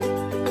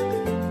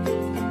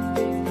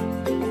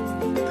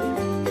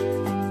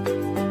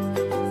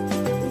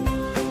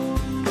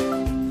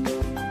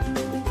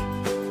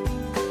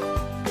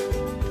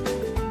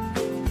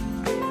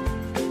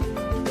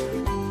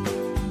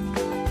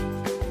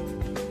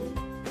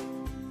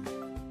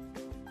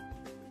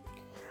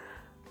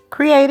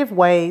Creative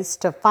ways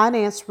to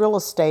finance real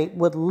estate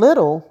with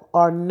little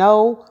or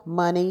no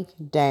money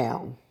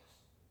down.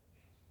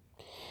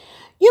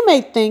 You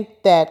may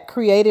think that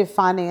creative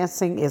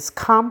financing is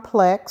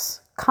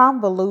complex,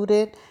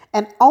 convoluted,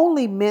 and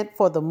only meant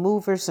for the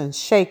movers and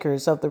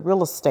shakers of the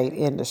real estate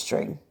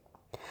industry.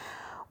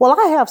 Well,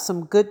 I have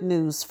some good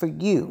news for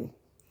you.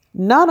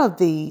 None of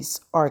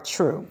these are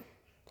true.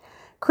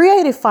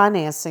 Creative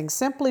financing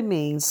simply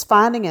means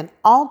finding an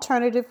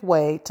alternative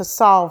way to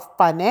solve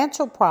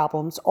financial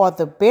problems or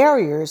the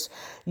barriers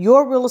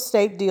your real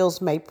estate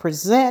deals may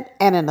present,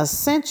 and an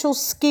essential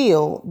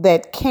skill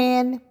that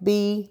can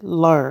be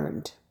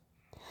learned.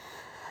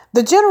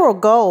 The general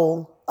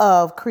goal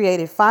of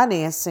creative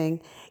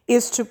financing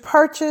is to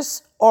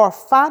purchase or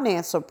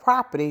finance a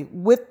property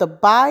with the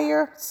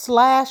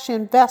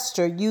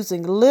buyer/investor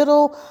using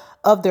little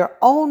of their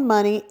own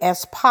money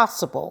as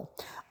possible.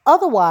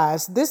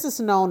 Otherwise, this is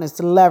known as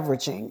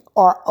leveraging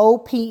or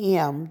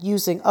OPM,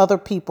 using other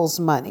people's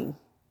money.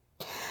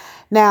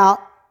 Now,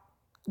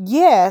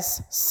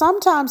 yes,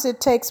 sometimes it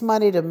takes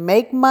money to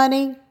make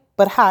money,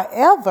 but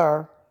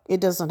however,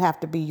 it doesn't have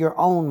to be your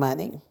own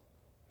money.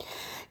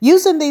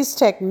 Using these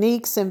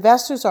techniques,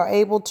 investors are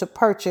able to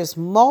purchase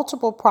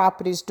multiple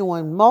properties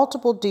doing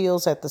multiple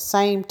deals at the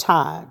same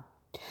time.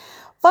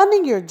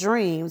 Funding your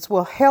dreams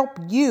will help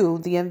you,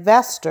 the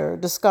investor,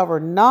 discover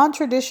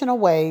non-traditional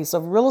ways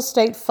of real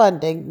estate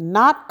funding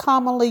not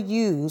commonly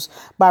used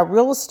by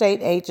real estate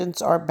agents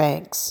or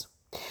banks.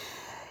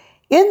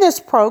 In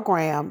this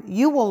program,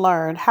 you will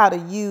learn how to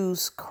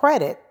use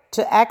credit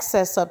to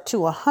access up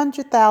to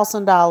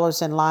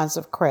 $100,000 in lines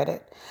of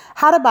credit,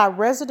 how to buy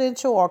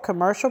residential or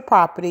commercial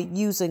property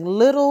using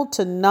little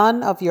to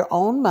none of your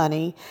own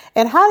money,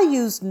 and how to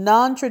use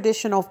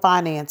non-traditional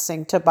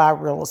financing to buy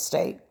real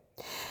estate.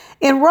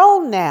 Enroll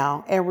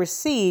now and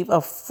receive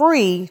a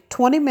free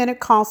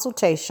 20-minute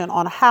consultation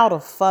on how to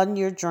fund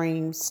your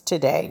dreams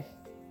today.